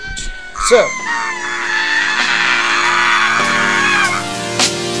So,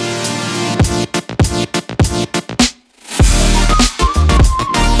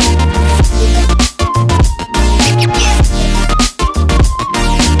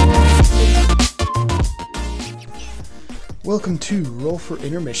 welcome to Roll for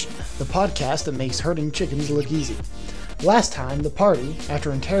Intermission, the podcast that makes herding chickens look easy. Last time, the party,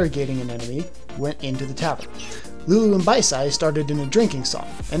 after interrogating an enemy, went into the tavern. Lulu and Bite-Size started in a drinking song,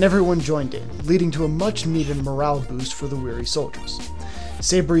 and everyone joined in, leading to a much-needed morale boost for the weary soldiers.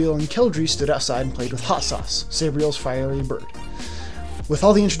 Sabriel and Keldry stood outside and played with Hot Sauce, Sabriel's fiery bird. With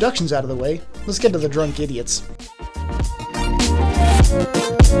all the introductions out of the way, let's get to the drunk idiots.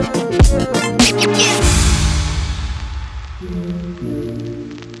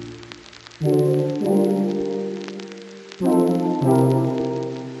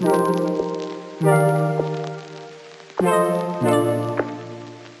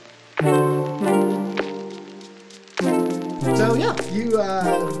 So yeah, you,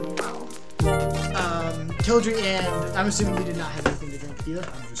 Keldry, and I'm assuming you did not have anything to drink either.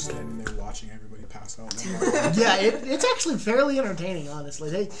 I'm just standing there watching everybody pass out. Yeah, it's actually fairly entertaining,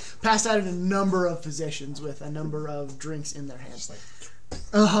 honestly. They passed out in a number of positions with a number of drinks in their hands.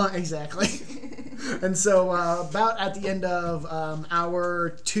 Exactly. And so, about at the end of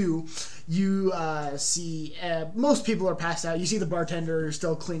hour 2, you see most people are passed out. You see the bartender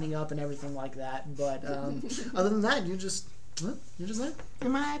still cleaning up and everything like that. But other than that, you're just there.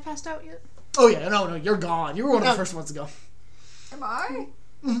 Am I passed out yet? Oh yeah, no, you're gone. You were one of the first ones to go. Am I?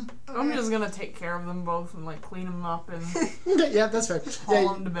 I'm just gonna take care of them both and like clean them up and Okay, yeah, that's fair.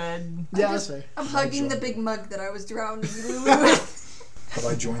 haul them to bed. Yeah, that's fair. I'm hugging the big mug that I was drowning Lulu with. Have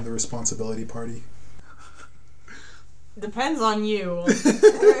I joined the responsibility party? Depends on you.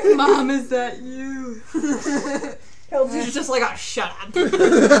 Mom, is that you? Kelsy's just like, oh, shut up.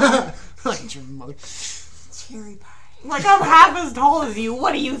 Like your mother. Cherry pie. Like, I'm half as tall as you.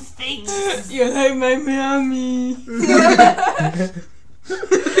 What do you think? You're like my mommy.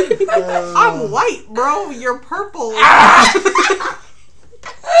 I'm white, bro. You're purple.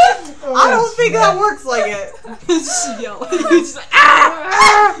 I don't think that works like it. Just yell.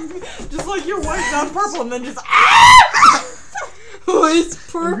 Just like you're white, not purple, and then just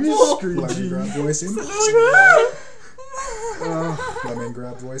It's purple. Lemon grab voice in. Lemon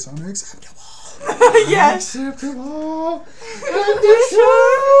grab voice unacceptable. yes. Unacceptable.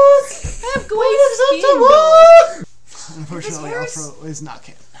 Have great Unfortunately, Afro is not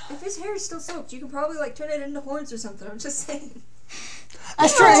canon. If his hair is still soaked, you can probably like turn it into horns or something. I'm just saying.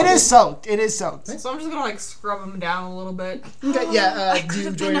 That's true. It is soaked. So I'm just gonna like scrub him down a little bit. Okay, yeah. Do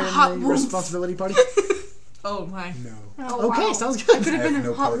you join in the responsibility party? Oh my. No. Okay, wow. sounds good. I have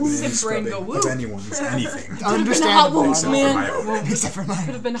no part in any Zip brain scrubbing go of woo. anyone's anything. Understandable. Wounds, man. Except for Could have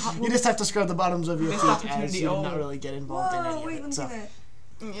mine. been a hot You one. just have to scrub the bottoms of your Missed feet as opportunity, you oh. not really get involved in Whoa, any wait, of let it.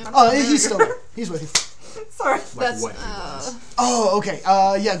 me So. do that. Oh, he's still there. He's with you. Sorry. Like what he was. Oh, okay.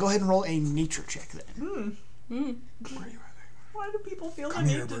 Yeah, go ahead and roll a nature check then. Where are you at? Why do people feel the Come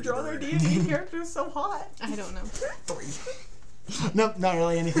here, need to Birdie draw their Bird. D&D characters so hot? I don't know. 3. Nope, not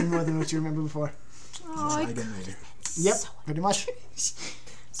really anything more than what you remember before. Dragon later. Yep, pretty much.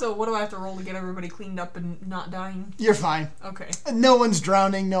 So what do I have to roll to get everybody cleaned up and not dying? You're fine. Okay. No one's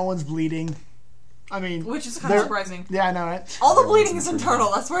drowning, no one's bleeding. I mean, Which is kind of surprising. yeah, I know, right? All the Everyone's bleeding is internal.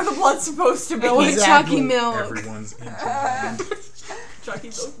 internal. That's where the blood's supposed to be. Exactly. Chucky milk. Everyone's into Chucky,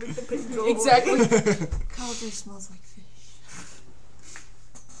 don't make the pig go. Exactly. Cauldron smells like fish.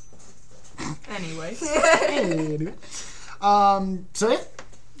 Anyway. Anyway. So yeah,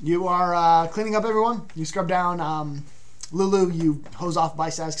 you are cleaning up everyone. You scrub down Lulu. You hose off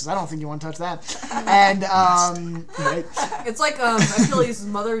Bite-Size because I don't think you want to touch that. And right. It's like Achilles'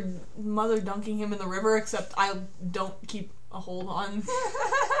 mother dunking him in the river, except I don't keep a hold on.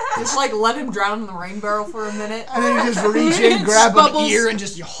 Just like let him drown in the rain barrel for a minute. And then you just reach in, grab an Bubbles. ear, and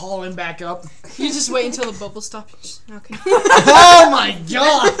just you haul him back up. You just wait until the bubbles stop. Okay. Oh my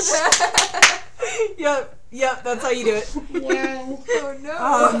gosh! Yep, that's how you do it. Wow. Oh no.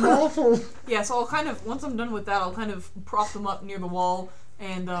 Awful. Yeah, so I'll kind of, once I'm done with that, I'll kind of prop them up near the wall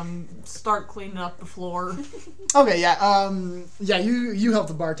and start cleaning up the floor. Okay, yeah. Yeah, you help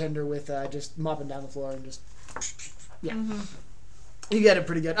the bartender with just mopping down the floor and just yeah. Mm-hmm. You get it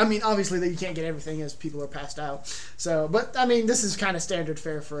pretty good. I mean, obviously that you can't get everything as people are passed out. So, but I mean, this is kind of standard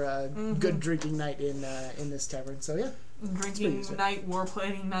fare for a good drinking night in this tavern. So yeah, Drinking night, war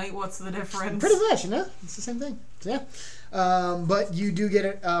planning night, what's the difference? pretty much, it's the same thing. So yeah, but you do get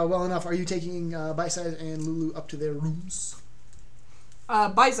it well enough. Are you taking Bite-Size and Lulu up to their rooms?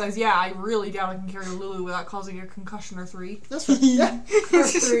 Bite size, yeah, I really doubt I can carry Lulu without causing a concussion or 3. That's fine. Yeah.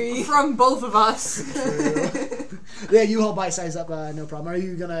 3. From both of us. Yeah, you haul bite size up, no problem. Are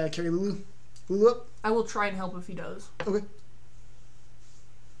you gonna carry Lulu? Lulu up? I will try and help if he does. Okay.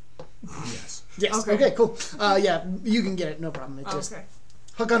 Yes. Yes. Okay. Okay, cool. Yeah, you can get it, no problem. It Oh, just okay.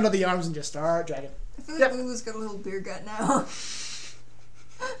 hook onto the arms and just start dragging. I feel like Yep. Lulu's got a little beer gut now.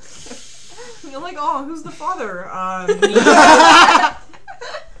 You're like, oh, who's the father?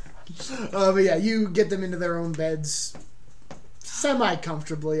 But yeah, you get them into their own beds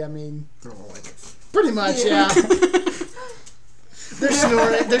semi-comfortably. I mean, They're all like, pretty much, yeah.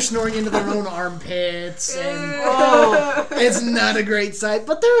 They're snoring into their own armpits, and Oh. it's not a great sight.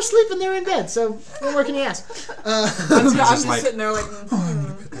 But they're asleep and they're in bed, so what more can you ask? I'm just just like- sitting there like,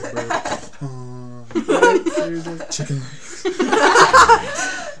 chicken.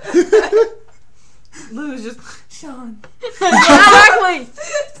 Lulu's just, Sean. Exactly.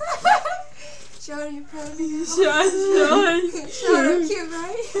 Sean, you proud of me? Sean. Sean, I'm cute,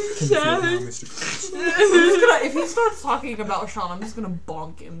 right? Can you feel now, Mr. Krabs? I'm just gonna, if he starts talking about Sean, I'm just gonna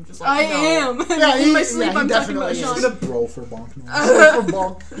bonk him. Just like, I no. am. Yeah, In my sleep, he I'm talking about definitely Sean. is. Roll for bonk noise. For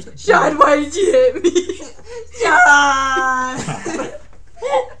bonk. Sean, why did you hit me? Sean.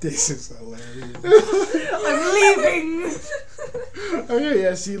 This is hilarious. I'm leaving. Okay,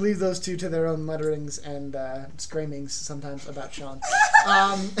 yes, you leave those two to their own mutterings and screamings sometimes about Sean.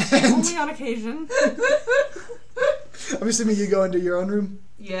 And Only on occasion. I'm assuming you go into your own room.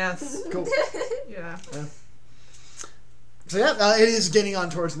 Yes. Cool. Yeah. So yeah, it is getting on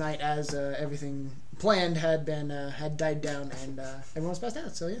towards night as everything planned had died down and everyone's passed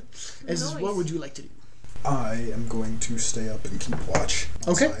out. So yeah, Nice. what would you like to do? I am going to stay up and keep watch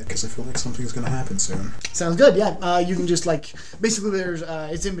Okay. outside because I feel like something's going to happen soon. Sounds good. Yeah, you can just like basically there's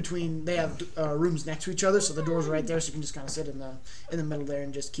it's in between. They have rooms next to each other, so the door's right there, so you can just kind of sit in the middle there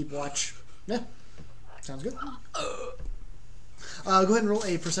and just keep watch. Yeah, sounds good. Go ahead and roll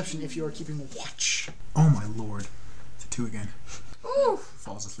a perception if you are keeping watch. Oh my lord. It's a 2 again. Ooh.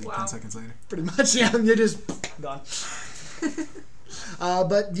 Falls asleep Wow. 10 seconds later. Pretty much, yeah. You're just gone.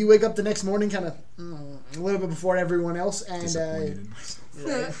 But you wake up the next morning, kind of a little bit before everyone else, and Disappointed in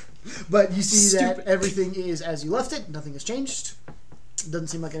myself. but you see that Stupid. everything is as you left it. Nothing has changed. Doesn't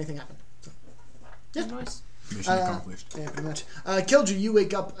seem like anything happened. So, yeah. Nice. Mission accomplished. Yeah, pretty much. Killjoy, you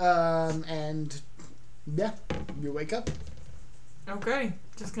wake up, and yeah, you wake up. Okay.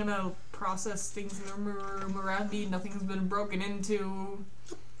 Just gonna process things in the room around me. Nothing's been broken into.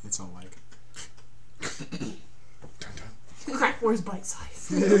 It's all like, Crap, where's bite size?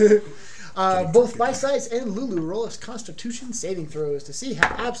 Both Bite Size and Lulu roll us Constitution saving throws to see how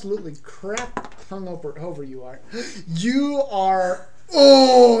absolutely crap hungover you are. You are.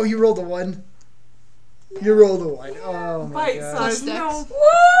 Oh, you rolled a 1. You rolled a 1. Oh my Bite god. size. Stacks.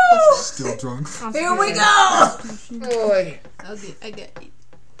 No. still drunk. Here we go! Boy. I get 8.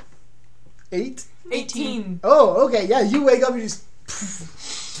 8? 18. Oh, okay. Yeah, you wake up and you just.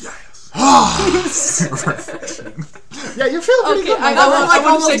 Yes. Yeah, you're feeling pretty Okay, good. I man. want- like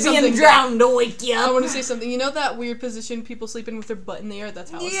wanna say almost being something. drowned to wake you I up. want to say something. You know that weird position people sleep in with their butt in the air?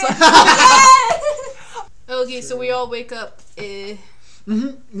 That's how it's like. Okay, so we all wake up.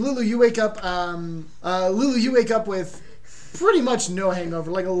 Lulu, you wake up. Lulu, you wake up with pretty much no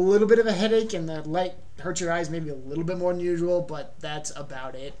hangover, like a little bit of a headache, and the light hurts your eyes maybe a little bit more than usual, but that's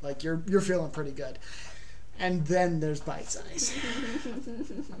about it. Like you're feeling pretty good. And then there's Bite Size.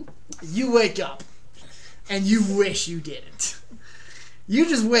 You wake up, and you wish you didn't. You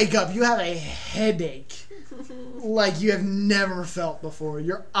just wake up. You have a headache like you have never felt before.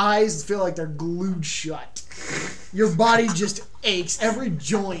 Your eyes feel like they're glued shut. Your body just aches. Every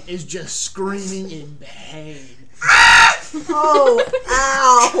joint is just screaming in pain. Oh,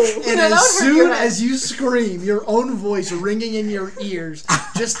 ow. And that would as hurt soon your head. as you scream, your own voice ringing in your ears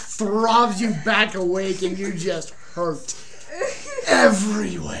just throbs you back awake, and you just hurt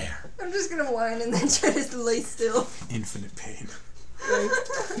everywhere. I'm just gonna whine and then try to lay still. Infinite pain.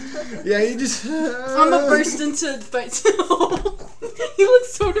 Yeah, you just. I'm gonna burst into bites. He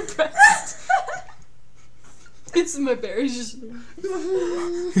looks so depressed. It's my bear. He's just.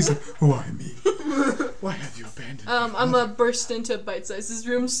 He's like, why me? Why have you abandoned me? I'm gonna burst into Bite Size's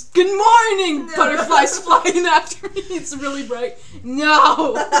room. Good morning! Butterflies flying after me. It's really bright.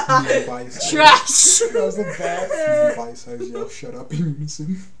 No! Trash! That was the best. Bite size yell, shut up in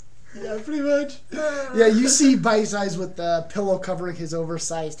unison. Yeah, pretty much. Yeah, you see Bite Size with the pillow covering his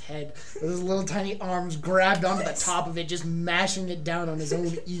oversized head, with his little tiny arms grabbed onto the top of it, just mashing it down on his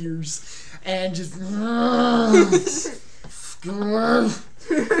own ears, and just.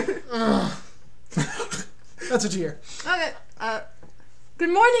 That's what you hear. Okay. Good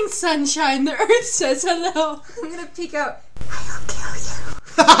morning, sunshine. The earth says hello. I'm gonna peek out.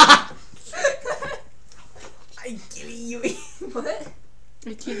 I kill you. What?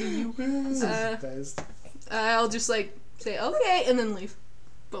 I kill you. This is the best. I'll just like say okay and then leave,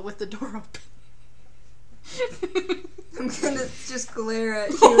 but with the door open. I'm gonna just glare at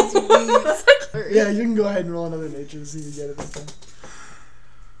you as you leave. Yeah, you can go ahead and roll another nature to see if you get it this time.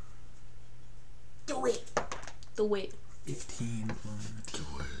 Do it. Do it. 15 plus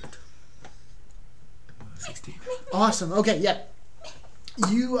 16. Awesome. Okay, yeah.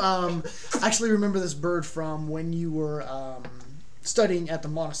 You actually remember this bird from when you were studying at the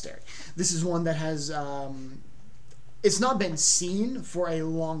monastery. This is one that has it's not been seen for a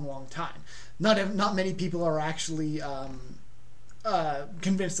long, long time. Not many people are actually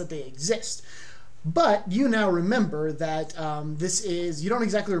convinced that they exist. But you now remember that this is, you don't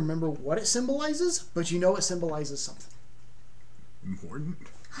exactly remember what it symbolizes, but you know it symbolizes something. Important?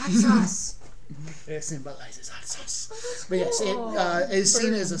 Hot sauce. It symbolizes hot sauce. But yes, it is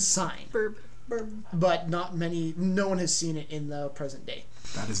seen as a sign. Burb. But no one has seen it in the present day.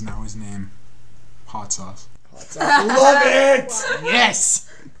 That is now his name. Hot sauce. Hot sauce. Love it! Yes!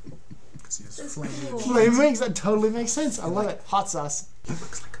 Because he has That's flame. cool. Flame wings, that totally makes sense. I love it. Hot sauce. He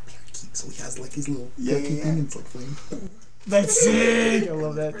looks like a parakeet, so he has like his little Yeah, parakeet yeah. thing, and it's like flame. That's sick! I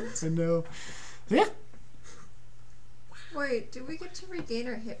love that. I know. Yeah. Wait, do we get to regain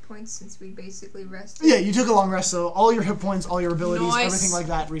our hit points since we basically rested? Yeah, you took a long rest, so all your hit points, all your abilities, Nice. everything like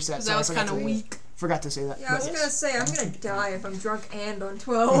that reset. Because So that I was forgot kind of to- weak. Forgot to say that. Yeah, I was but gonna yes. say, I'm gonna die if I'm drunk and on I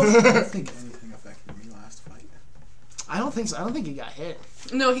 12. don't think anything affected me last fight. I don't think so. I don't think he got hit.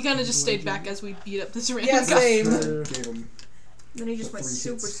 No, he kind of just stayed back as we beat up this random Yeah, guy. same. Gave him Then he just went 3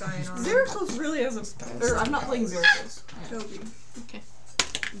 Super hits. Saiyan on him. Zeracos really has a. Or I'm not playing Zeracos. Toby. Okay.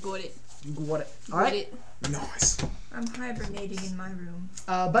 Got it. What? Got Alright. it. nice. I'm hibernating in my room.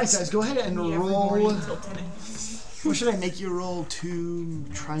 Bite size, go ahead and Me every roll. morning until 10 a.m. What should I make you roll to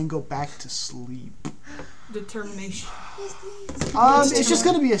try and go back to sleep? Determination. It's just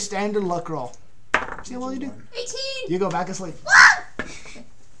gonna be a standard luck roll. See how well you do? 18! You go back asleep.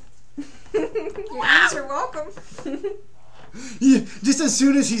 Your ears are welcome. Yeah, just as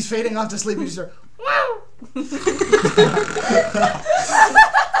soon as he's fading off to sleep, you just start.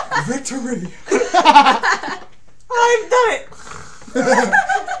 Victory! I've done it!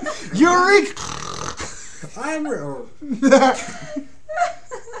 Eureka! I'm real.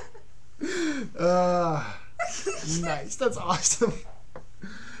 Nice. That's awesome.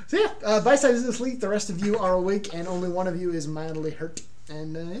 So yeah, Bite size is asleep. The rest of you are awake, and only one of you is mildly hurt.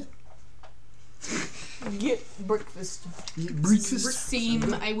 And yeah. Get breakfast. Breakfast.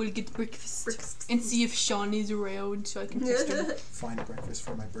 Same. I will get breakfast. And see if Sean is around so I can text him. Find breakfast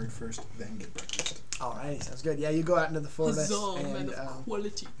for my bird first, then get breakfast. Alright, sounds good. Yeah, you go out into the forest. Huzzah, man And, of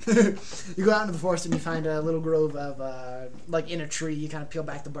quality. you go out into the forest and you find a little grove of, like in a tree. You kind of peel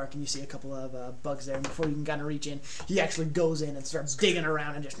back the bark and you see a couple of bugs there. And before you can kind of reach in, he actually goes in and starts digging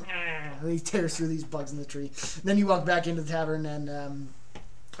around and just he tears through these bugs in the tree. And then you walk back into the tavern and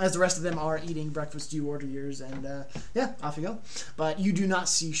as the rest of them are eating breakfast, you order yours and yeah, off you go. But you do not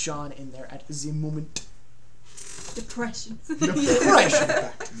see Sean in there at the moment. Depression. Depression.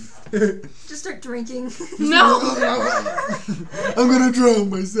 Just start drinking. No! I'm gonna drown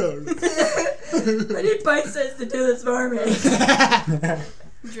myself. I need Bite Size to do this for me.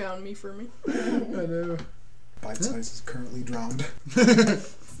 Drown me for me. I know. Bite size is currently drowned.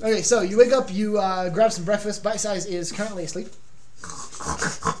 Okay, so you wake up, you grab some breakfast. Bite size is currently asleep.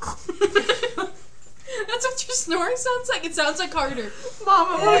 That's what your snoring sounds like. It sounds like Carter. Mom,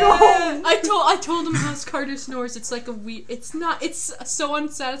 I wanna go home. I told him how Carter snores. It's like a it's not. It's so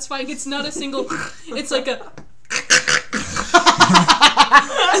unsatisfying. It's not a single. It's like a.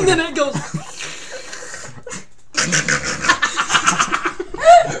 And then it goes.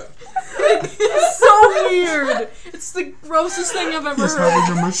 It's so weird. It's the grossest thing I've ever He's heard.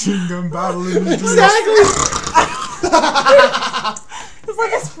 having a machine gun battle in his dreams. Exactly. It's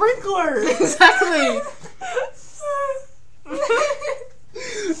like a sprinkler. Exactly.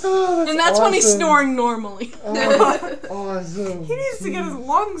 And that's when he's snoring normally. Awesome. He needs to get his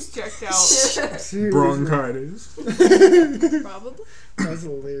lungs checked out. Seriously. Bronchitis. Probably. That's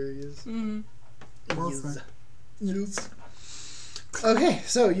hilarious. Mm. Yes. Okay,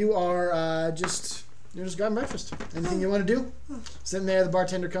 so you are you're just grabbing breakfast. Anything you want to do? Sitting there, the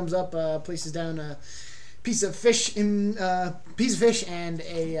bartender comes up, places down a piece of fish and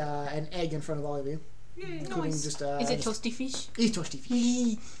an egg in front of all of you, including Nice. just Is it toasty fish? Eat toasty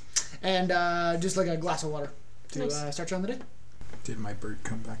fish and just like a glass of water to Nice. start you on the day. Did my bird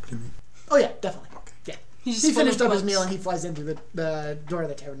come back to me? Oh yeah, definitely. Okay. Yeah, He's just He full finished of up his butts. meal and he flies into the door of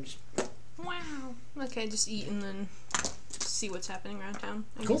the tavern. Wow. Okay, just eat and then see what's happening around town.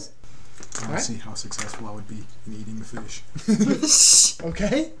 I Cool. guess. I want Alright. to see how successful I would be in eating the fish.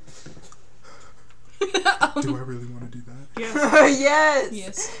 Okay. Do I really want to do that? Yes.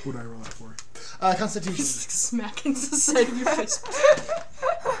 Yes. What do I roll out for? Constitution. Just smack into the side of your face.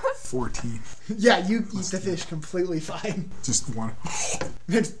 14. Yeah, you eat the fish completely fine. Just one.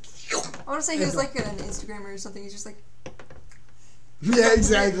 I want to say he was like an Instagrammer or something. He's just like Yeah,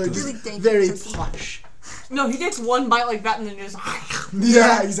 exactly. really Just dainty. very or something. posh. No, he takes one bite like that and then just.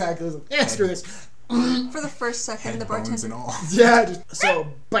 Yeah, exactly. It's like, yeah, screw this. For the first second, the Head bones and bartender. all. Yeah. So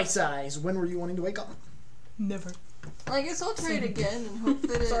bite size. When were you wanting to wake up? Never. I guess I'll try it again and hope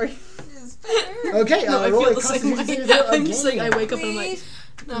that it Sorry. is better. Okay. No, I roll feel a the same Constitution way. saving throw I'm just like, I again. wake up and I'm like, Please?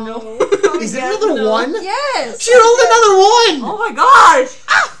 no. Is it another one? Yes. She rolled another one. Oh my gosh!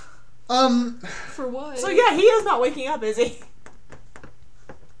 For what? So yeah, he is not waking up, is he?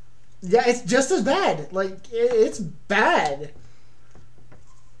 Yeah, it's just as bad. Like it's bad.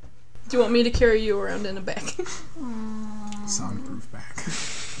 Do you want me to carry you around in a bag? Soundproof back.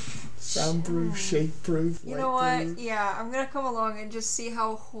 Soundproof, shakeproof. You know what? lightproof. Yeah, I'm gonna come along and just see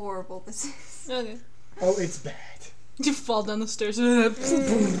how horrible this is. Okay. Oh, it's bad. You fall down the stairs. I I'm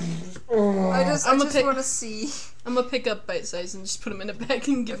just a pick- want to see. I'm gonna pick up bite size and just put him in a bag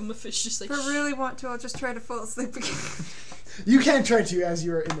and give him a fish. Just like. If I really want to, I'll just try to fall asleep again. You can try to as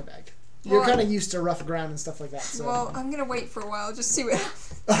you're in the bag. You're Well, kind of used to rough ground and stuff like that. So. Well, I'm gonna wait for a while, just see what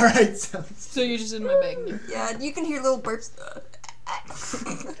happens. All right. So you're just in my bag now. Yeah, you can hear little burps.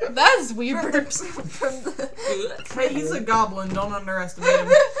 That's weird burps. From the... Hey, he's a goblin. Don't underestimate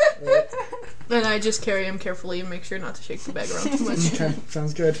him. And I just carry him carefully and make sure not to shake the bag around too much. Okay,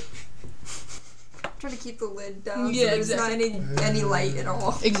 sounds good. Try to keep the lid down Yeah, so there's exactly. not any light at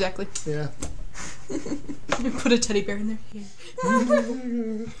all. Exactly. Yeah. Put a teddy bear in there. Yeah.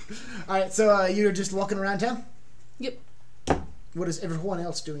 All right. So you're just walking around town. Yep. What is everyone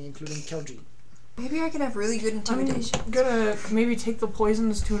else doing, including Kelji? Maybe I can have really good intimidation. I'm gonna maybe take the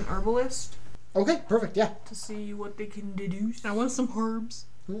poisons to an herbalist Okay, perfect. Yeah. to see what they can deduce. I want some herbs.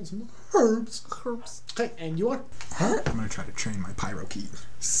 Some herbs. Herbs. Okay, and you are? I'm gonna try to train my pyro key.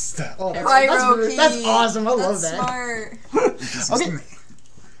 Oh, Pyro key. that's awesome. I love That's that. smart. Okay.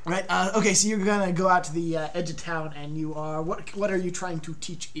 Right. Okay. So you're gonna go out to the edge of town, and you are what are you trying to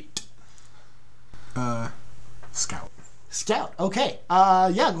teach it? Scout. Scout. Okay.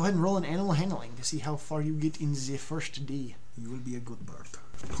 Yeah. Go ahead and roll an animal handling to see how far you get in the first day. You will be a good bird.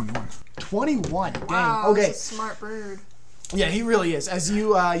 21. 21. Dang. Wow, Okay. that's a smart bird. Yeah, he really is. As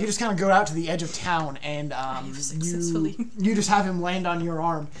you you just kind of go out to the edge of town, and successfully. you just have him land on your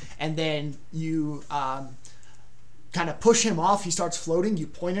arm, and then you kind of push him off. He starts floating. You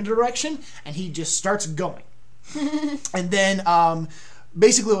point in a direction, and he just starts going. And then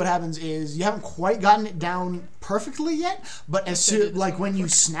basically what happens is you haven't quite gotten it down perfectly yet, but as soon like when you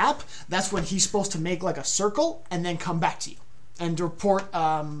snap, that's when he's supposed to make like a circle and then come back to you and report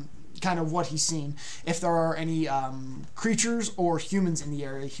kind of what he's seen. If there are any creatures or humans in the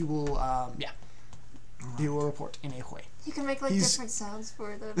area, he will he will report in a way. You can make like He's- different sounds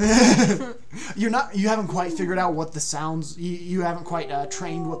for them. You haven't quite figured out what the sounds, you haven't quite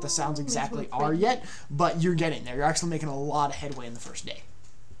trained what the sounds exactly are yet, but you're getting there. You're actually making a lot of headway in the first day.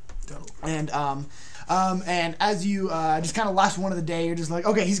 Dope. And as you just kind of last one of the day, you're just like,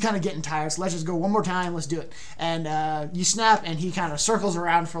 okay, he's kind of getting tired, so let's just go one more time, let's do it. And you snap, and he kind of circles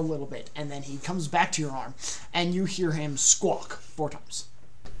around for a little bit, and then he comes back to your arm, and you hear him squawk 4 times.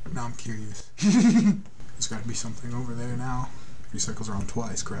 Now I'm curious. There's got to be something over there now. He circles around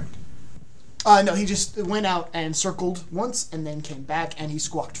twice, correct? No, he just went out and circled once, and then came back, and he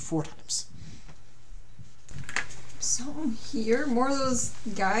squawked 4 times. Something here? More of those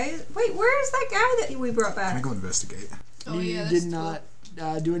guys? Wait, where's that guy that we brought Can I back? go investigate? Oh, you yeah, did that's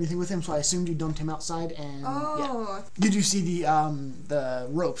not do anything with him, so I assumed you dumped him outside, and yeah. Oh, Did you see the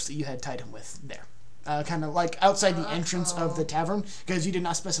ropes that you had tied him with there? Kind of like outside the entrance of the tavern, because you did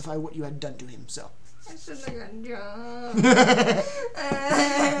not specify what you had done to him, so. I shouldn't have gotten jumped.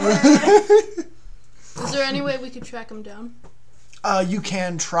 Is there any way we could track him down? You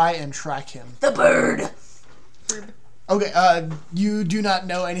can try and track him. The bird. Okay, you do not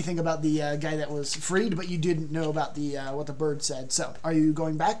know anything about the guy that was freed, but you did know about the what the bird said. So, are you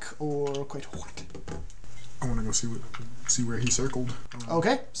going back, or quit what? I want to go see where he circled.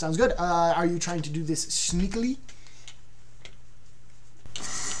 Okay, sounds good. Are you trying to do this sneakily?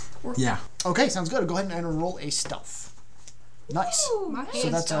 Yeah. Okay, sounds good. Go ahead and roll a stealth. Nice. Ooh, My So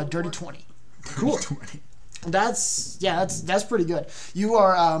hands that's a don't dirty work. 20. Cool. 20. That's pretty good. You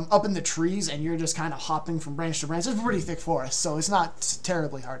are up in the trees and you're just kind of hopping from branch to branch. It's a pretty thick forest, so it's not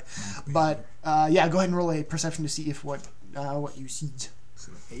terribly hard. But yeah, go ahead and roll a perception to see if what you see.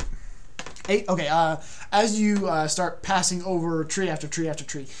 So 8. 8. Okay. As you start passing over tree after tree after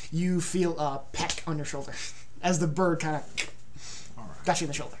tree, you feel a peck on your shoulder as the bird kind of got you in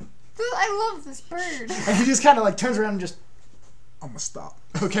the shoulder. Dude, I love this bird. And he just kind of like turns around and just I'm gonna stop.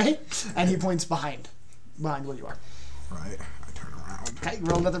 okay, and he points behind where you are. Right. I turn around. Okay,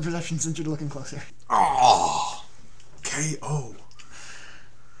 roll another perception since you're looking closer. Oh. KO.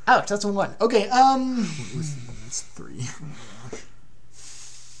 Ouch, that's a 1. Okay, That's 3.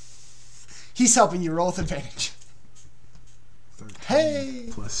 he's helping you. Roll with advantage. 13 Hey!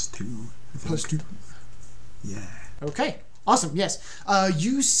 plus 2. I think. Plus 2. Yeah. Okay, awesome. Yes,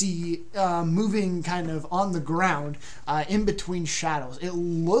 you see moving kind of on the ground in between shadows. It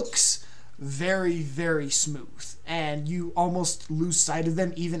looks very, very smooth, and you almost lose sight of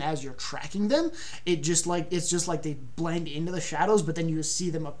them even as you're tracking them. It's just like they blend into the shadows, but then you see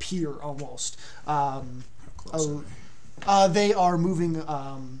them appear almost. How close are they? They are moving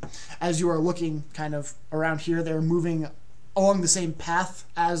as you are looking kind of around here. They're moving along the same path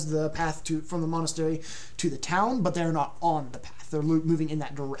as the path from the monastery to the town, but they're not on the path. They're moving in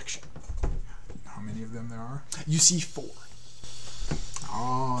that direction. How many of them there are? You see 4.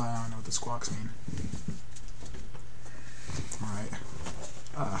 Oh, I don't know what the squawks mean. Alright.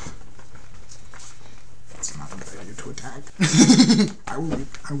 That's not a good idea to attack. I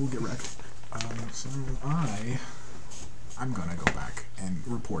will get wrecked. So I'm gonna go back and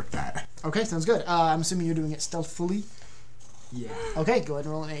report that. Okay, sounds good. I'm assuming you're doing it stealthily. Yeah. Okay, go ahead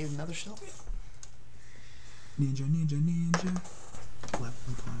and roll another stealth. Ninja. 11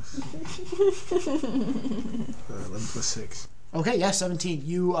 plus 6. Okay, yeah, 17.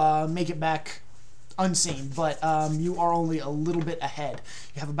 You make it back unseen, but you are only a little bit ahead.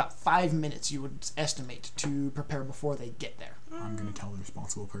 You have about 5 minutes, you would estimate, to prepare before they get there. I'm gonna tell the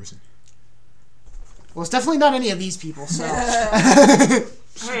responsible person. Well, it's definitely not any of these people, so...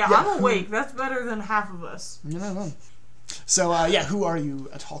 Hey, I'm awake. That's better than half of us. No. So, yeah, who are you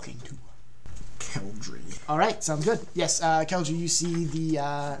talking to? Keldry. All right, sounds good. Yes, Keldry, you see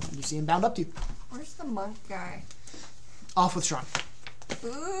him bound up to you. Where's the monk guy? Off with Sean.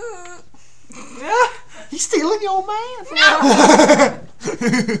 Ooh. He's stealing your man.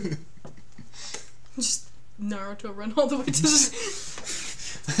 Just Naruto run all the way to the...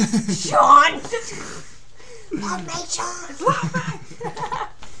 Sean! Love me, Sean! Love me!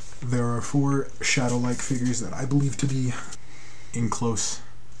 There are 4 shadow-like figures that I believe to be in close,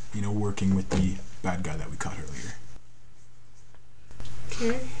 working with the bad guy that we caught earlier.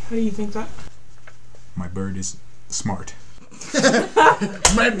 Okay, how do you think that? My bird is smart.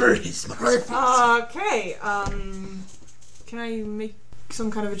 My bird is smart. Okay, can I make some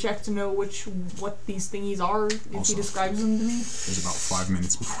kind of a check to know what these thingies are if Also, he describes them to me? There's about 5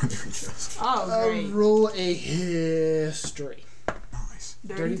 minutes before they reach us. Oh, great. Roll a history. Nice.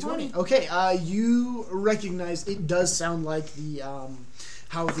 Dirty 20. Okay, you recognize it does sound like the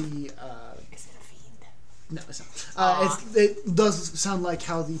how the Is it a fiend? no, it's not. It does sound like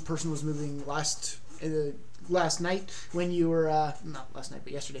how the person was moving last night when you were not last night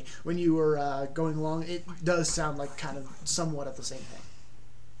but yesterday when you were going along. It does sound like kind of somewhat of the same thing.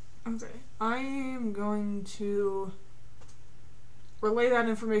 Okay, I am going to relay that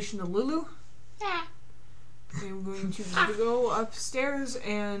information to Lulu. Yeah. I'm going to go upstairs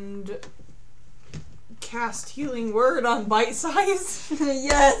and cast Healing Word on Bite Size.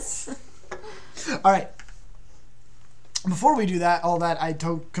 Yes. All right. Before we do all that, I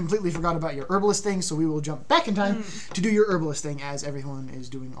completely forgot about your herbalist thing, so we will jump back in time to do your herbalist thing as everyone is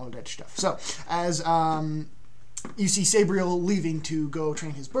doing all that stuff. So, as you see Sabriel leaving to go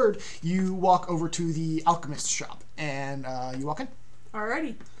train his bird, you walk over to the alchemist shop, and you walk in.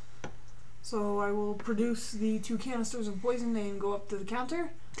 Alrighty. So I will produce the 2 canisters of poison and go up to the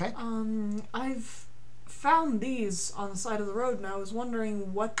counter. Okay. I've found these on the side of the road, and I was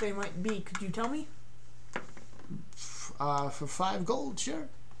wondering what they might be. Could you tell me? For 5 gold, sure.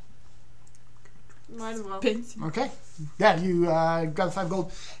 Might as well. Okay. Yeah, you got the 5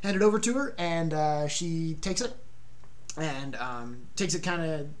 gold, hand it over to her, and she takes it, and takes it kind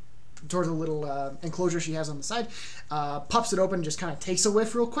of towards a little enclosure she has on the side, pops it open, just kind of takes a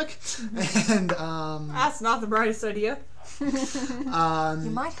whiff real quick, and That's not the brightest idea. You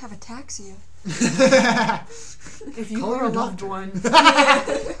might have ataxia. If you Call were your a loved doctor. one.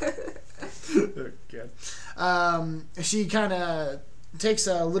 Good. She kind of takes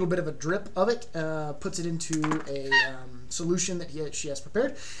a little bit of a drip of it, puts it into a solution that she has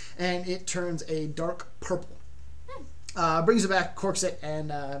prepared, and it turns a dark purple. Brings it back, corks it,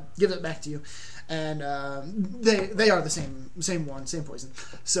 and gives it back to you. And they are the same one, same poison.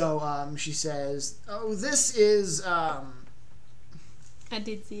 So she says, "Oh, this is I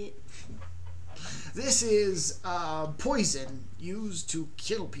did see it. this is poison used to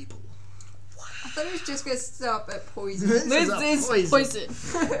kill people." I thought it was just gonna stop at poison. This This is is poison.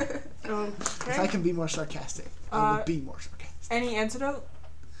 If I can be more sarcastic, I will be more sarcastic. Any antidote?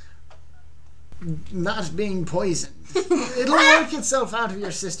 Not being poisoned. It'll work itself out of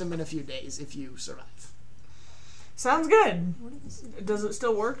your system in a few days if you survive. Sounds good. What is this? Does it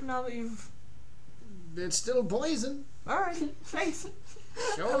still work now that you've... It's still poison. Alright, thanks. I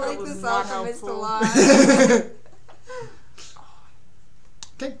Sure. like was this not alchemist a helpful. lot.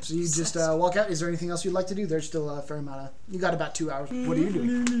 Okay, so you just walk out. Is there anything else you'd like to do? There's still a fair amount of... You got about 2 hours. What are you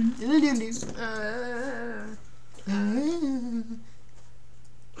doing?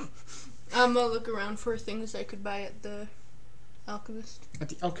 I'm gonna look around for things I could buy at the alchemist. At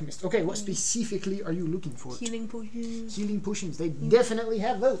the alchemist. Okay, what specifically are you looking for? Healing potions. Healing potions. They definitely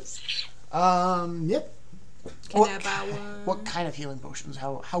have those. Yep. Can I buy one? What kind of healing potions?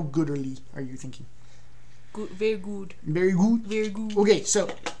 How gooderly are you thinking? Good, very good. Very good. Very good. Okay, so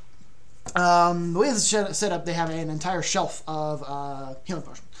the way it's set up, they have an entire shelf of healing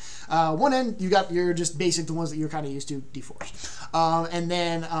potions. One end, you got your just basic, the ones that you're kind of used to, D4s. And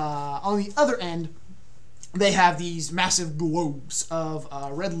then on the other end, they have these massive globes of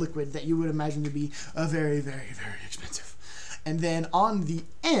red liquid that you would imagine to be very, very, very expensive. And then on the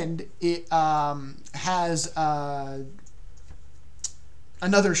end, it has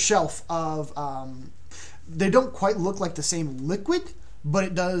another shelf of... they don't quite look like the same liquid, but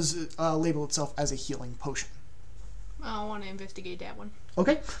it does label itself as a healing potion. I want to investigate that one.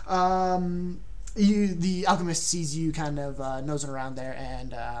 Okay. The alchemist sees you kind of nosing around there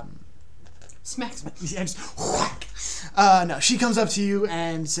and... Smacks me. and just whack. No, she comes up to you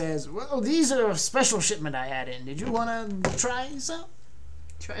and says, "Well, these are a special shipment I had in. Did you want to try some?"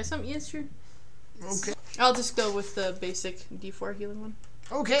 Try some? Yes, sure. Okay. I'll just go with the basic D4 healing one.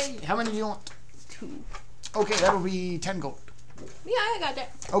 Okay, how many do you want? 2. Okay, that'll be 10 gold. Yeah, I got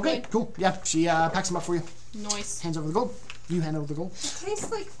that. Okay, Fine. cool. Yeah, she packs them up for you. Nice. Hands over the gold. You hand over the gold. It tastes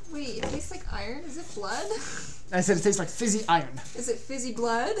like, wait, it tastes like iron? Is it blood? I said it tastes like fizzy iron. Is it fizzy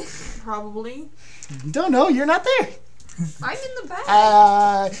blood? Probably. Don't know, you're not there. I'm in the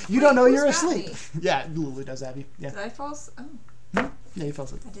bag. You don't know who's you're got asleep. me? Yeah, Lulu does have you. Yeah. Did I fall asleep? Oh, Yeah, you fell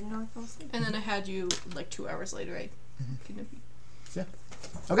asleep. I didn't know I fell asleep. And then I had you like 2 hours later, right? Kidnapped you.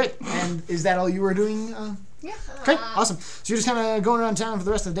 Okay, and is that all you were doing? Yeah. Okay, awesome. So you're just kind of going around town for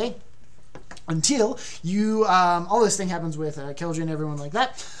the rest of the day until you, all this thing happens with Keldry and everyone like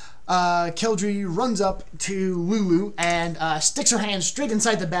that. Keldry runs up to Lulu and sticks her hand straight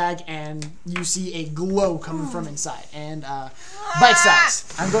inside the bag, and you see a glow coming from inside. And bite size.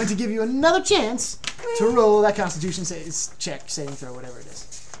 I'm going to give you another chance to roll that Constitution check, saving throw, whatever it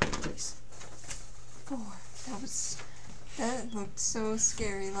is. Please. 4. That looked so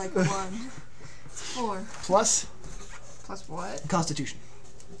scary, like 1. 4. Plus Plus what? Constitution.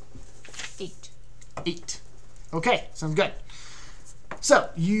 8. 8. Okay, sounds good. So,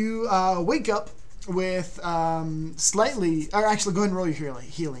 you wake up with slightly... Or actually, go ahead and roll your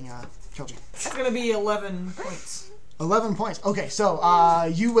healing, Keldry. It's gonna be 11 points. 11 points. Okay, so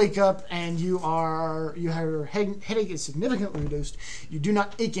you wake up and your headache is significantly reduced. You do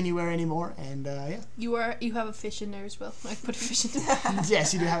not ache anywhere anymore, and yeah. You have a fish in there as well. I put a fish in there.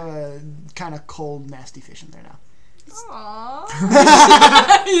 Yes, you do have a kind of cold, nasty fish in there now. Aww.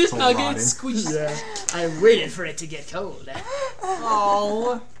 You just hug rotted. it, squeeze. Yeah, I waited for it to get cold.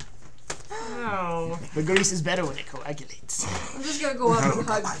 Oh. No. The grease is better when it coagulates. I'm just gonna go up and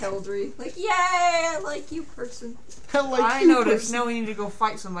hug Keldry. Like, yay, I like you, person. I noticed. Now we need to go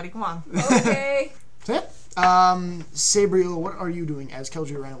fight somebody. Come on. Okay. So yeah, Sabriel, what are you doing as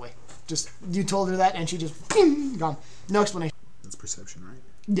Keldry ran away? Just, you told her that and she just, gone. No explanation. That's perception, right?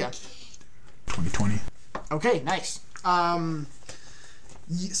 Yeah. 2020. Okay, nice.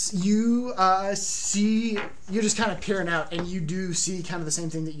 You see, you're just kind of peering out, and you do see kind of the same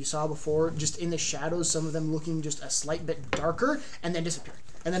thing that you saw before, just in the shadows, some of them looking just a slight bit darker, and then disappearing.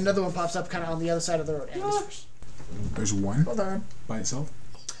 And then another one pops up kind of on the other side of the road, and disappears. There's one Hold on. by itself.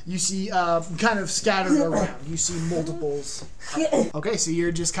 You see, kind of scattered around, you see multiples. Okay, so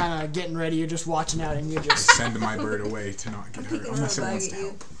you're just kind of getting ready, you're just watching out, and you're just... Send my bird away to not get hurt, Peeking unless it my wants bag to at you.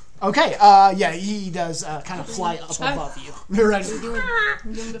 help. Okay, yeah, he does kind of fly up above you. Right.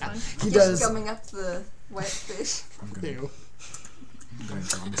 I'm doing the fun. He Just does... gumming up the wet fish. I'm gonna Ew. gonna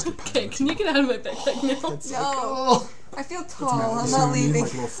draw Mr. Okay, can you get out of my backpack now? No. Oh, I feel It's tall. meant- I'm it's not meant to be leaving.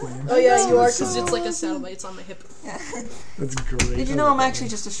 like little flame. Oh yeah, you are, because it's like a satellite. It's on my hip. Yeah. that's great. Did you know I'm actually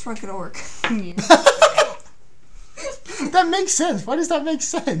just a shrunken orc? That makes sense. Why does that make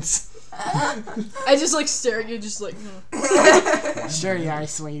sense? I just like stare at you, just like. Hmm. Sure you are,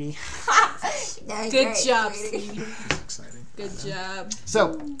 sweetie. Good job, sweetie. It's exciting. Good job.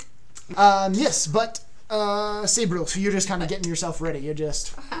 So, yes, but Sabriel, so you're just kind of getting yourself ready. You're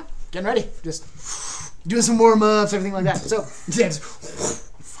just getting ready, just doing some warm ups, everything like that. So, yeah, just-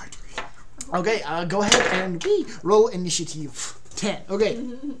 Fight me. okay, go ahead and roll initiative 10. Okay.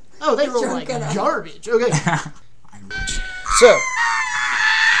 Oh, they roll like Drunk enough. garbage. Okay. I'm rich. So,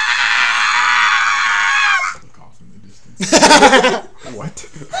 Look off in the distance. What?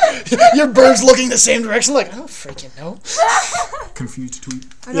 your bird's looking the same direction, like, I don't freaking know. Confused tweet.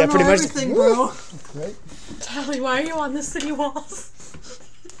 I Yeah, don't pretty know much. everything, bro. Right? Tally, why are you on the city walls?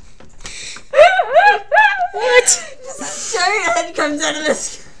 Giant head comes out of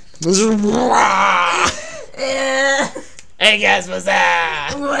this. Hey guys, what's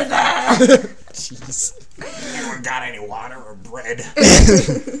that? What's that? Jeez. Anyone got any water or bread?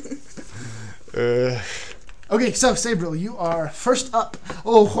 Okay, so Sabriel, you are first up.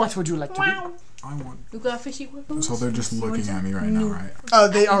 Oh, what would you like to do? I want. You got fishy work? So they're just looking at me right now,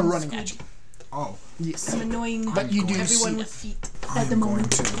 right? They are running at you. Oh, Yes. I'm annoying But you do everyone see with feet. I'm the going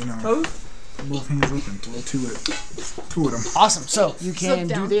moment. to, move hands up and throw two of them. Awesome. So you can Slip do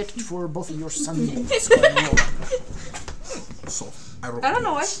down. that for both of your sons. So I roll. I don't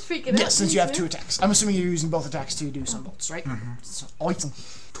know, I should freak it out. Yes, since you have 2 attacks. I'm assuming you're using both attacks to do some bolts, right? Mm-hmm. So, awesome.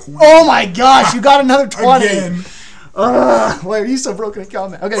 20 Oh my gosh, you got another 20. again. Why are you so broken in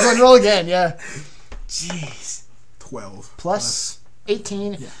combat? Okay, go ahead and roll again, yeah. Jeez. 12 Plus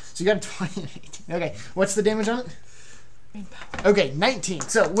 18. Yeah. So you got a 20 and 18. Okay, what's the damage on it? Okay, 19.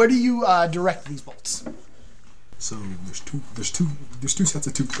 So where do you direct these bolts? So there's two sets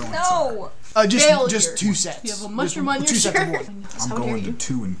of tubes going. No. Just Failure. 2 sets. You have a mushroom Just on your 2 sets of shirt. one. I'm How dare going you? to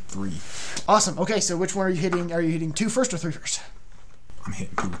 2 and 3. Awesome. Okay, so which one are you hitting? Are you hitting 2 first or 3 first? I'm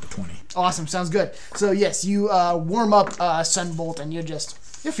hitting 2 with the 20. Awesome, sounds good. So yes, you warm up Sunbolt and you're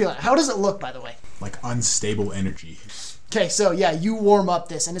feeling it. How does it look, by the way? Like unstable energy. Okay, so yeah, you warm up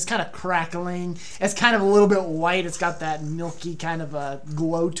this and it's kind of crackling. It's kind of a little bit white. It's got that milky kind of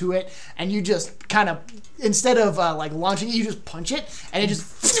glow to it. And you just kind of, instead of like launching it, you just punch it and it just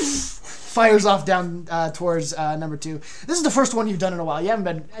fires off down towards number 2. This is the first one you've done in a while. You've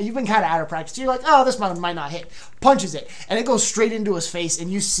been kind of out of practice. You're like, oh, this one might not hit. Punches it and it goes straight into his face and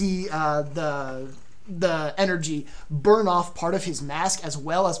you see the energy burn off part of his mask as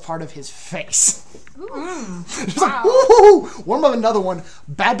well as part of his face. It's like, woo! Warm up another one,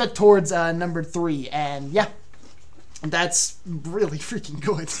 bad back towards number 3, and yeah, that's really freaking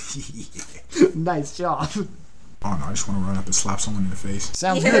good. Nice job. Oh no, I just want to run up and slap someone in the face.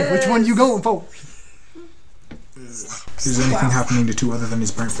 Sounds good. Which one you going for? Is anything happening to 2 other than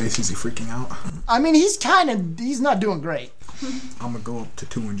his burnt face? Is he freaking out? I mean, he's not doing great. I'm gonna go up to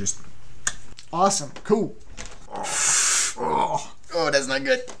 2 and just. Awesome. Cool. Oh, that's not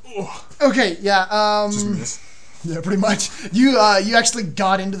good. Okay, yeah, just miss. yeah, pretty much. You actually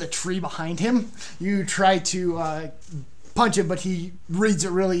got into the tree behind him. You try to punch him, but he reads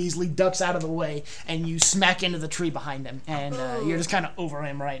it really easily, ducks out of the way, and you smack into the tree behind him, and you're just kind of over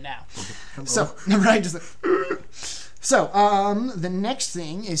him right now. So, right, just like, so, the next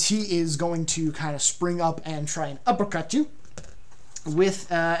thing is he is going to kind of spring up and try and uppercut you.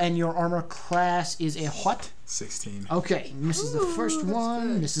 With and your armor class is a what? 16. Okay, misses the first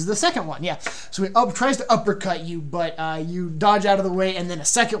one, misses the second one, yeah. So he tries to uppercut you, but you dodge out of the way, and then a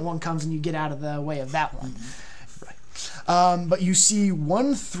second one comes and you get out of the way of that one. Right. But you see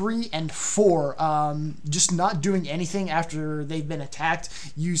 1, 3, and 4 just not doing anything after they've been attacked.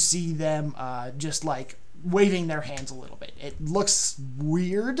 You see them just like waving their hands a little bit. It looks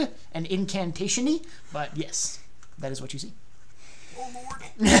weird and incantation-y, but yes, that is what you see. Oh Lord.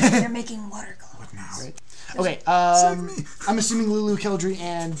 They're making water glow. What now? Right. Okay, Save me. I'm assuming Lulu, Keldry,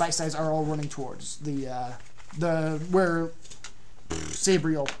 and Bite Size are all running towards the where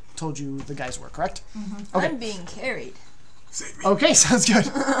Sabriel told you the guys were, correct? Okay. I'm being carried. Save me. Okay, sounds good.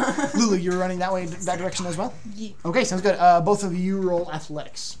 Lulu, you're running that direction as well? Yeah. Okay, sounds good. Both of you roll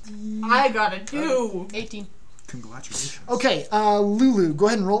athletics. I got a 2. 18. Congratulations. Okay, Lulu, go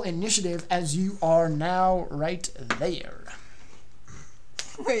ahead and roll initiative as you are now right there.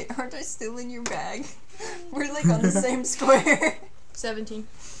 Wait, aren't I still in your bag? We're like on the same square. 17.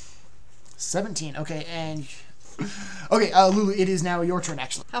 17, okay, and... Okay, Lulu, it is now your turn,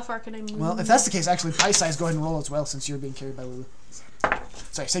 actually. How far can I move? Well, if that's the case, actually, Bite Size, go ahead and roll as well, since you're being carried by Lulu.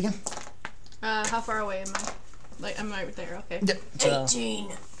 Sorry, say again? How far away am I? Like, I'm right there, okay. Yep. So,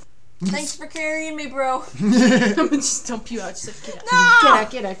 18. Thanks for carrying me, bro. I'm gonna just dump you out, just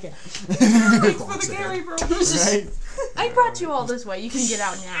like, get out. get out. Thanks for the carry, bro. Right? I brought you all this way, you can get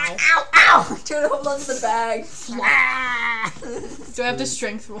out now. Ow! Trying to hold on to the bag. Do I have to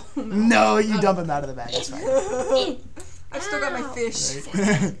strength roll? No, you dump him out of the bag. It's fine. I've still got my fish.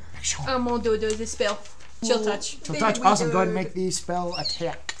 I'm gonna do the spell. Chill touch. So touch. Awesome. Go ahead and make the spell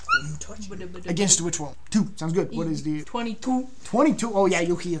attack. Against which one? 2. Sounds good. What is the 22? 22? Oh yeah,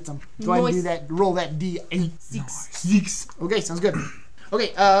 you hit them. Go ahead and do that. Roll that D8. 6. Okay, sounds good.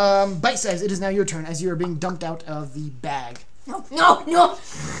 Okay, Bite Size, it is now your turn as you are being dumped out of the bag. No! You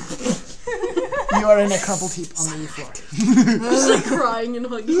are in a crumpled heap on the floor. Just like crying and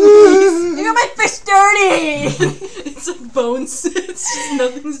hugging. You got my fish dirty! It's like bones. It's just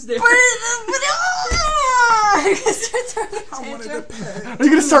nothing's there. Are you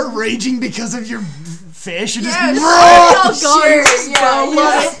gonna start raging because of your fish? You just Oh god,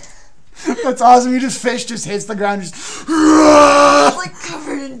 Sure, That's awesome. You fish just hits the ground, just It's like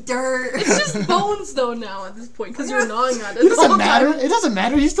covered in dirt. It's just bones though now at this point because you're gnawing at it. It doesn't matter. It doesn't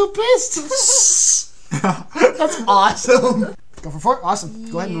matter. He's still pissed. That's awesome. Go for 4. Awesome.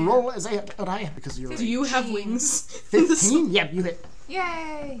 Go ahead and roll as I because you're. Do you have wings? 15? Yep, you hit.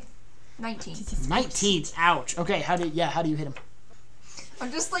 Yay! 19. 19. Ouch. Okay, how do you hit him?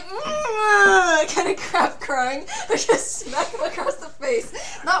 I'm just like, kind of crap crying. I just smack him across the face.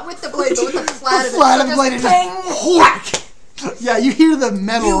 Not with the blade, but with the flat of it. Flat of the So blade. just Whack! Yeah, you hear the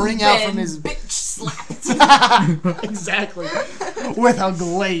metal ring out from his. bitch slapped. Exactly. With a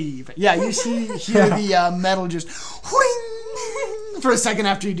glaive. Yeah, you hear the metal just whing for a second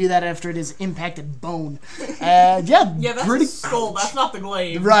after you do that, after it has impacted bone. Yeah, Yeah, that's pretty. a skull. That's not the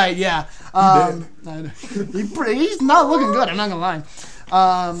glaive. Right, yeah. He's not looking good, I'm not gonna lie.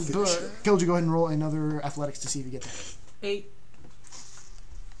 Killed you, go ahead and roll another athletics to see if you get that. 8.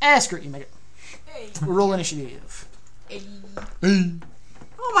 Screw it, you make it. Roll initiative.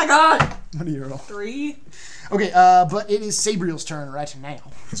 Oh my god! What do you roll? 3. Okay, but it is Sabriel's turn right now.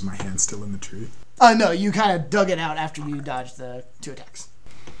 Is my hand still in the tree? No, you kind of dug it out after you dodged the 2 attacks.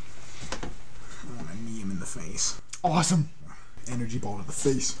 I'm gonna knee him in the face. Awesome. Energy ball to the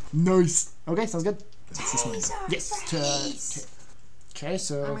face. Nice. Okay, sounds good. That's this one. Yes. Okay,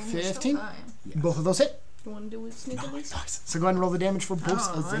 so I mean, there's 15. still time. Both of those hit. You want to do it sneakily? Nice. So go ahead and roll the damage for both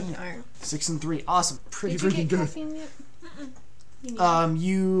of them. 6 and 3. Awesome. Pretty Did you freaking get good. caffeine yet?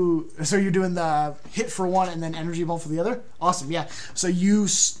 So you're doing the hit for one and then energy ball for the other. Awesome, yeah. So you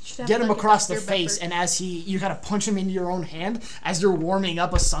have get him like a across the Dr. face, Pepper. and as you kind of punch him into your own hand as you're warming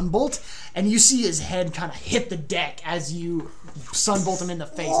up a sunbolt, and you see his head kind of hit the deck as you sunbolt him in the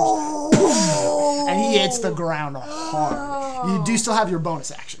face, and he hits the ground hard. You do still have your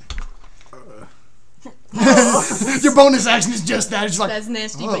bonus action. Your bonus action is just that. It's just like That's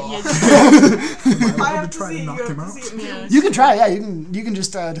nasty, but yeah. I have to try to see. knock You have him to out? see it. Yeah. you can try. Yeah, you can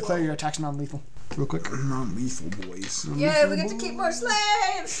just declare your attacks non-lethal real quick. Non-lethal, boys. Yay, we get to keep more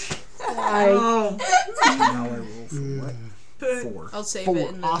slaves! Oh. Now I roll for what? 4. I'll save 4. it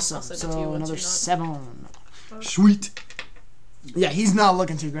and then Awesome. I'll send it to you So once another you're not. 7. Sweet. Yeah, he's not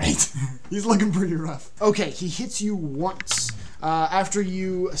looking too great. He's looking pretty rough. Okay, he hits you once. After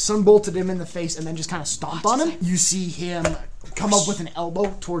you sunbolted him in the face and then just kind of stomped on him, you see him come up with an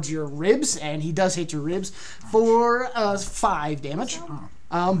elbow towards your ribs, and he does hit your ribs for 5 damage.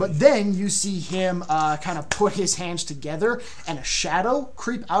 But then you see him kind of put his hands together, and a shadow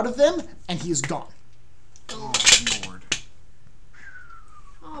creep out of them, and he is gone. Oh, Lord.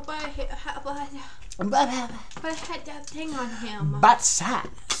 Oh, but I had that thing on him. Bat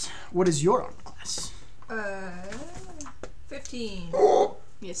size. What is your armor class? 15.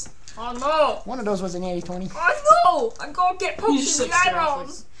 Yes. Oh no! One of those was an 80-20. Oh no! I'm gonna get You poked just in like the stare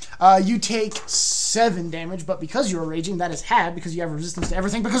off eyeballs. You take 7 damage, but because you are raging, that is halved because you have resistance to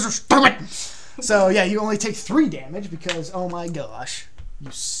everything because you're stupid. So yeah, you only take 3 damage because oh my gosh, you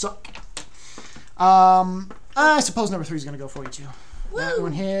suck. I suppose number 3 is gonna go for you too. That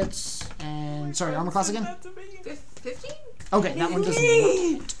one hits, and sorry, armor class again. 15? Okay, that one does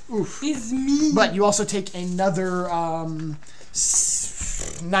not. Oof. It's me. But you also take another 9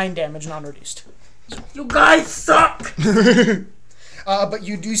 damage non-reduced. You guys suck! But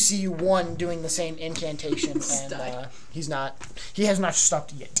you do see one doing the same incantation, and he has not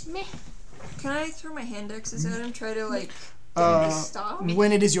stopped yet. Can I throw my hand axes at him? Try to like stop?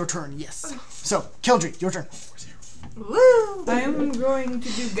 When it is your turn, yes. So, Kildry, your turn. Woo! I am going to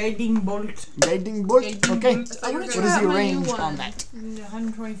do guiding bolt. Guiding bolt. Okay. I want to What is try the my new range one. on that?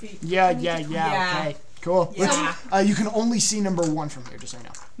 120 feet. Yeah. Yeah. Okay. Cool. Yeah. You can only see number 1 from here, just so you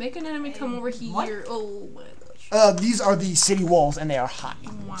know. Make an enemy come over here. What? Oh my gosh. These are the city walls, and they are high.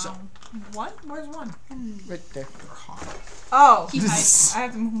 Wow. So, What? Where's one? right there. They're hot. Oh, He hides. I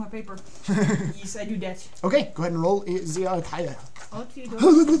have to move my paper. Yes, I do that. Okay, go ahead and roll the tire. Okay,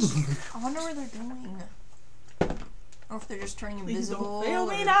 I wonder where they're going. Or if they're just turning please invisible. don't fail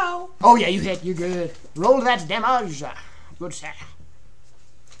me or- now. Oh yeah, you hit. You're good. Roll that damage. Good set.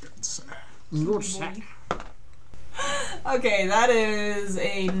 It's, Good set. Okay, that is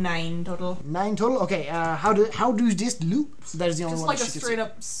a 9 total. 9 total. Okay. How does this loop? That is the only Just one like that a she can straight see.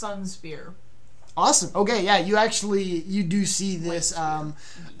 up sun spear. Awesome. Okay, yeah, you do see this.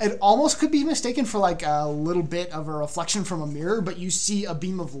 It almost could be mistaken for like a little bit of a reflection from a mirror, but you see a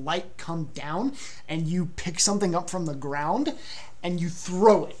beam of light come down, and you pick something up from the ground, and you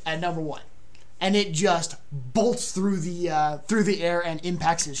throw it at number 1, and it just bolts through the air and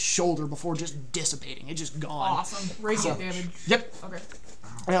impacts his shoulder before just dissipating. It's just gone. Awesome. Radiant damage. Yep. Okay.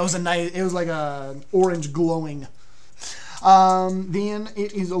 That was a nice. It was like a orange glowing. Then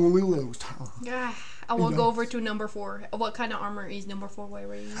it is Lulu's turn. Yeah. I will go over to number 4. What kind of armor is number 4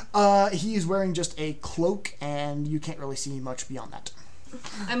 wearing? He is wearing just a cloak, and you can't really see much beyond that.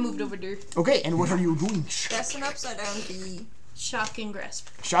 I moved over there. Okay, and what are you doing? That's an upside down B. Shocking grasp.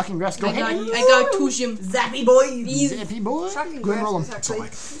 Shocking grasp. Go I got, ahead. I got Tushim. Zappy boy. Zippy boy. Shocking Go ahead and roll him. grasp is so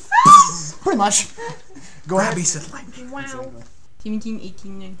actually. like, Pretty much. Go ahead. Grabby said lightning. Wow. 17,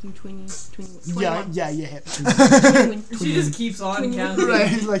 18, 19, 20, 21. Yeah, you hit. 21, She just keeps on 20. counting. Right,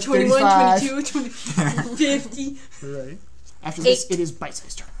 he's like 21, 35. 22, 20, 50. Right. After this, it is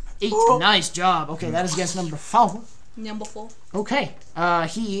Bite-Size turn. 8. Nice job. Okay, that is against number 4. Number 4. Okay.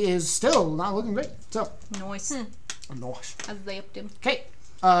 He is still not looking great. So, Nice. nice. I zapped him. Okay.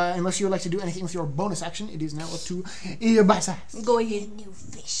 Unless you would like to do anything with your bonus action, it is now up to Bite-Size. Go ahead. New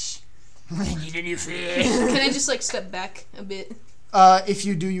fish. Need a new fish. Can I just like step back a bit? If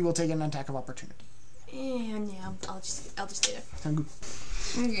you do, you will take an attack of opportunity. And yeah, I'll just stay there. Sound good?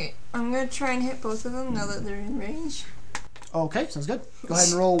 Okay, I'm gonna try and hit both of them now that they're in range. Okay, sounds good. Go ahead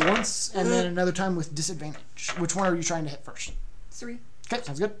and roll once, and then another time with disadvantage. Which one are you trying to hit first? 3. Okay,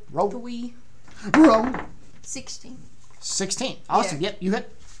 sounds good. Roll. 3. Roll. 16. 16. Awesome. Yeah. Yep, you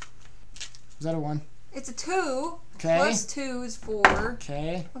hit. Is that a 1? It's a 2. Okay. Plus 2 is 4.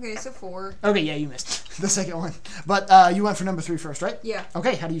 Okay. Okay, so 4. Okay, yeah, you missed the second one. But you went for number 3 first, right? Yeah.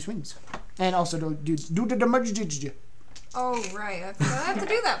 Okay, how do you swings? And also do the damage. Oh, right. I forgot I have to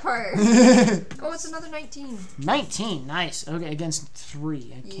do that part. Oh, it's another 19. 19. Nice. Okay, against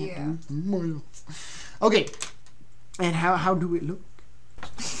 3. I can't Yeah. do more. Okay. And how do it look?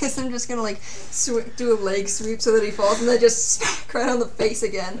 Guess I'm just gonna like do a leg sweep so that he falls and then just smack right on the face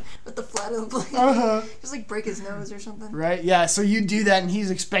again with the flat of the blade. Uh-huh. Just like break his nose or something. Right, yeah, so you do that, and he's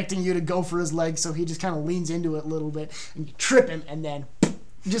expecting you to go for his leg, so he just kind of leans into it a little bit, and you trip him, and then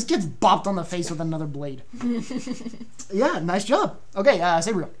just gets bopped on the face with another blade. Yeah, nice job. Okay,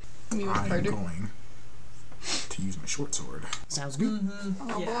 Sabriel. Me with I'm Carter. going to use my short sword. Sounds good.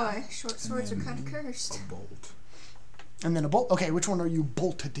 Oh Yeah. boy, short swords are kind of cursed. A bolt. And then a bolt. Okay, which one are you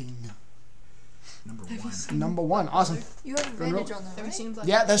bolting? Number 1. Number 1. Awesome. You have advantage on that, Have you right? seen Black?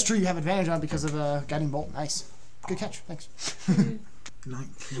 Yeah, that's true. You have advantage on it because of guiding bolt. Nice. Good catch. Thanks. 19.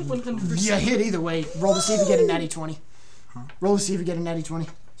 100%. You hit either way. Roll to see if you get a natty 20. Roll to see if you get a natty 20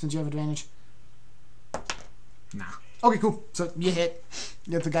 since you have advantage. Nah. Okay, cool. So you hit.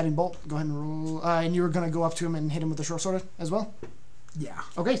 You hit the guiding bolt. Go ahead and roll. And you were going to go up to him and hit him with the short sword as well? Yeah.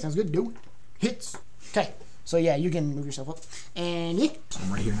 Okay, sounds good. Do it. Hits. Okay. So yeah, you can move yourself up. And yeah. So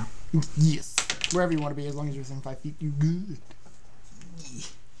I'm right here now. Yes. Wherever you want to be, as long as you're within 5 feet, you good.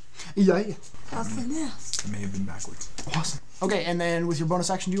 Yeah. Nothing else. It may have been backwards. Awesome. Okay, and then with your bonus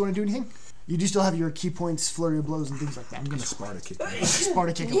action, do you want to do anything? You do still have your key points, flurry of blows, and things like that. I'm gonna Sparta kick him.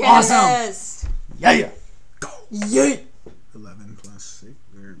 Sparta kick him. Awesome. Yes! Yeah. Go. Yay. 11 plus 6.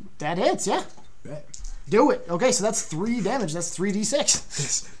 Or That hits, yeah. bet. Do it. Okay, so that's 3 damage. That's 3d6.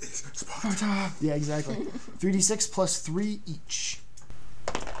 This is Sparta. Yeah, exactly. 3d6 plus 3 each.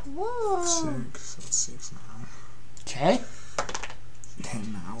 Whoa! 6. So it's 6 now. Okay.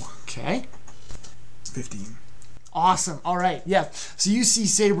 10 now. Okay. 15. Awesome. All right. Yeah. So you see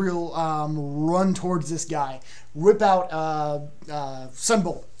Sabriel run towards this guy, whip out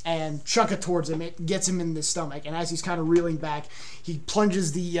Sunbolt, and chuck it towards him. It gets him in the stomach, and as he's kind of reeling back, he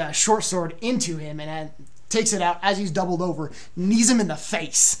plunges the short sword into him and takes it out as he's doubled over, knees him in the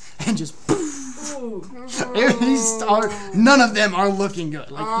face, and just none of them are looking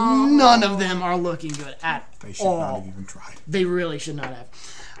good. Like none of them are looking good at They should all. not have even tried. They really should not have.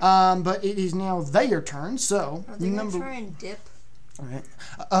 But it is now their turn, so Are they gonna number try and dip? All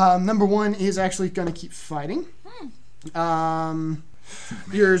right. Number one is actually going to keep fighting.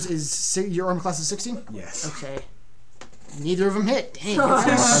 Yours is your armor class is 16. Yes. Okay. Neither of them hit. Dang.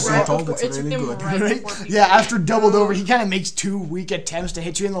 As Right I'm told, before- it's really him good. right Right? before Yeah, after doubled over, he kind of makes 2 weak attempts to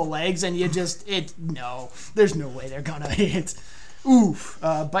hit you in the legs, and you just, no. There's no way they're gonna hit. Oof.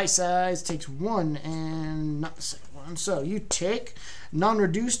 Bite size takes 1 and not the second one. So you take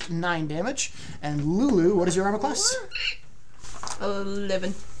non-reduced 9 damage. And Lulu, what is your armor class?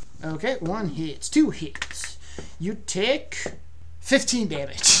 11. Okay, 1 hits, 2 hits. You take 15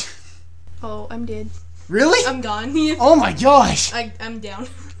 damage. Oh, I'm dead. Really? I'm gone. Oh my gosh. I'm down.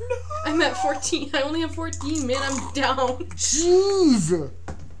 I'm at 14. I only have 14, man. I'm down. Jeez.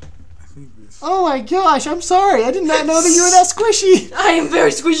 I think this. Oh my gosh, I'm sorry. I did not know that you were that squishy. I am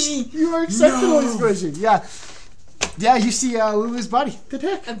very squishy. You are exceptionally squishy. Yeah. Yeah, you see Lulu's body.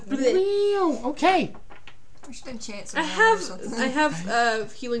 Okay. We should enchant I some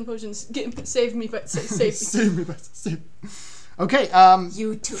have healing potions. Save me, but save me. Save me, save me. Okay,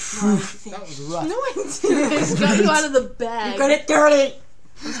 You took my fish. that was rough. No, I didn't. I just got you out of the bag. You got it dirty.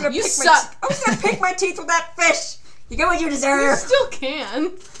 You suck. I was gonna pick my teeth with that fish. You get what you You deserve. still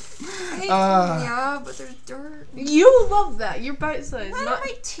can. Yeah, but there's dirt. You love that. Your bite size, Why not are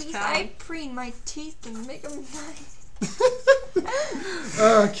my teeth? cow. I preen my teeth and make them nice.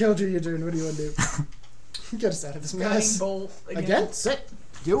 Killed your turn. What do you want to do? Get us out of this Guiding mess. bolt Again? Sit.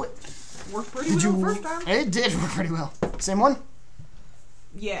 Do it. Worked pretty Did well you? first time. It did work pretty well. Same one?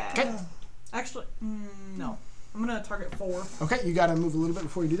 Yeah. Okay. Actually, no. I'm gonna target 4. Okay, you gotta move a little bit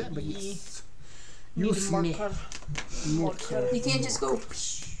before you do that, but yes. You Need a snake. marker. You can't just go.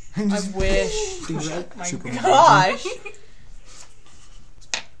 I wish. Right? My Superman. gosh.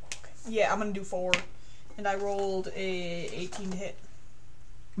 Yeah, I'm gonna do 4. And I rolled a 18 to hit.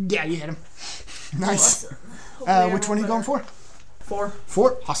 Yeah, you hit him. Nice. I Which one are you going for? 4.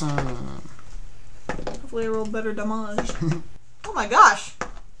 4. Awesome. Hopefully I rolled better damage. Oh my gosh.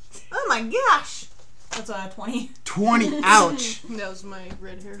 Oh my gosh. That's a 20. 20. Ouch. That was my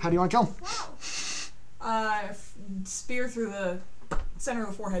red hair. How do you want to kill him? Spear through the center of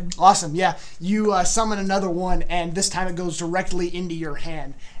the forehead. Awesome. Yeah, you summon another one, and this time it goes directly into your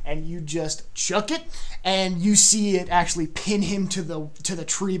hand, and you just chuck it, and you see it actually pin him to the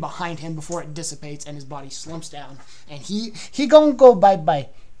tree behind him before it dissipates, and his body slumps down, and he gonna go bye bye.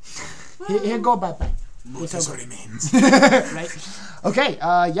 He go bye bye. That's what it means. Right? Okay.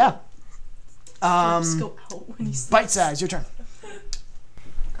 Yeah. Just go out when he's Bite size. Your turn.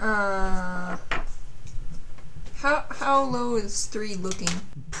 How low is 3 looking?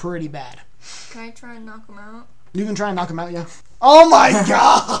 Pretty bad. Can I try and knock him out? You can try and knock him out. Yeah. Oh my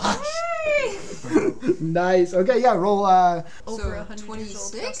gosh. Nice. Okay. Yeah. Roll. over So, 100 years old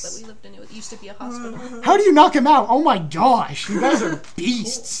house 26? that we lived in. It used to be a hospital. How do you knock him out? Oh my gosh. You guys are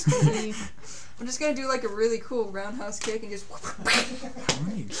beasts. I'm just gonna do like a really cool roundhouse kick and just.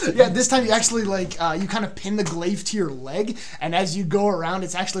 Yeah, this time you actually you kind of pin the glaive to your leg, and as you go around,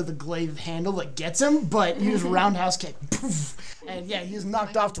 it's actually the glaive handle that gets him. But you just roundhouse kick, poof, and yeah, he's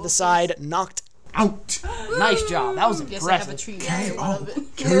knocked off to the side, knocked out. Nice job. That was Guess I have a impressive. tree out of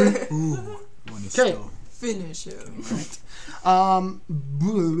it. Ooh. One is Okay. still. Finish him.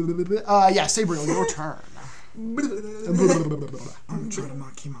 Yeah, Sabriel, your turn. I'm trying to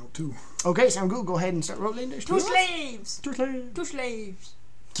knock him out too. Okay, sound good. Go ahead and start rolling. Two slaves. Two slaves. 2 slaves.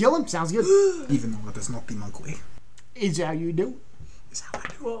 Kill him. Sounds good. Even though that does not be my way. Is how you do. Is how I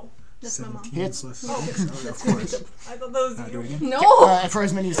do. Whoa. That's my mom. 17 Hits. plus- Oh, of course. I thought that was Do you. it again. No! For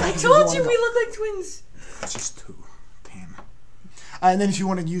as many I seconds as told want you to we go. look like twins. That's just 2. 10. And then if you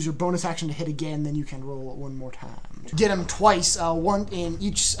want to use your bonus action to hit again, then you can roll it one more time. Get him twice, one in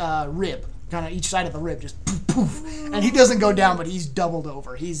each rib. Kind of each side of the rib, just poof, poof. And he doesn't go down, but he's doubled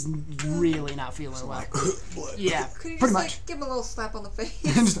over. He's really not feeling well. Blood. Yeah, Could you pretty just much. like give him a little slap on the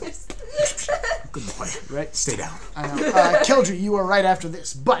face? Good boy. Right. Stay down. I know. Kildry, you are right after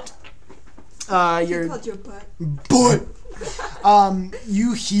this, but you're Called your butt. but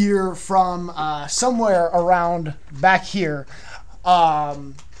you hear from somewhere around back here,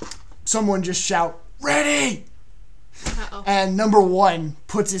 someone just shout, "Ready!" Uh-oh. And number one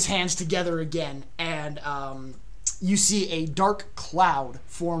puts his hands together again, and you see a dark cloud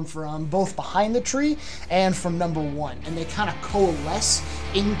form from both behind the tree and from number one, and they kind of coalesce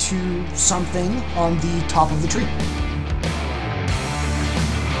into something on the top of the tree.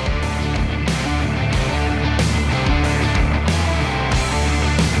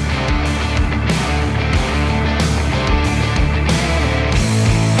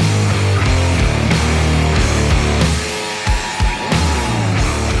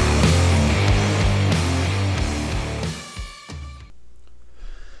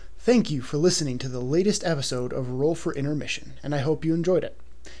 Thank you for listening to the latest episode of Roll for Intermission, and I hope you enjoyed it.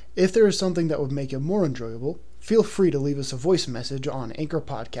 If there is something that would make it more enjoyable, feel free to leave us a voice message on Anchor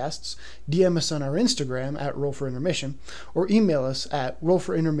Podcasts, DM us on our Instagram at rollforintermission, or email us at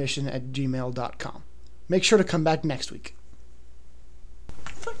rollforintermission@gmail.com. Make sure to come back next week.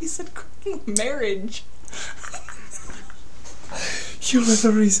 I thought you said marriage. You were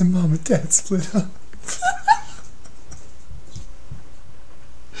the reason Mom and Dad split up.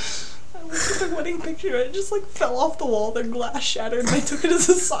 I looked at the wedding picture and it just like fell off the wall, their glass shattered, and they took it as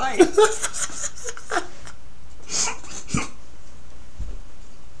a sign.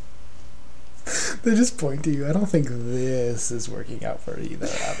 They just point to you. I don't think this is working out for either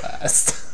of us.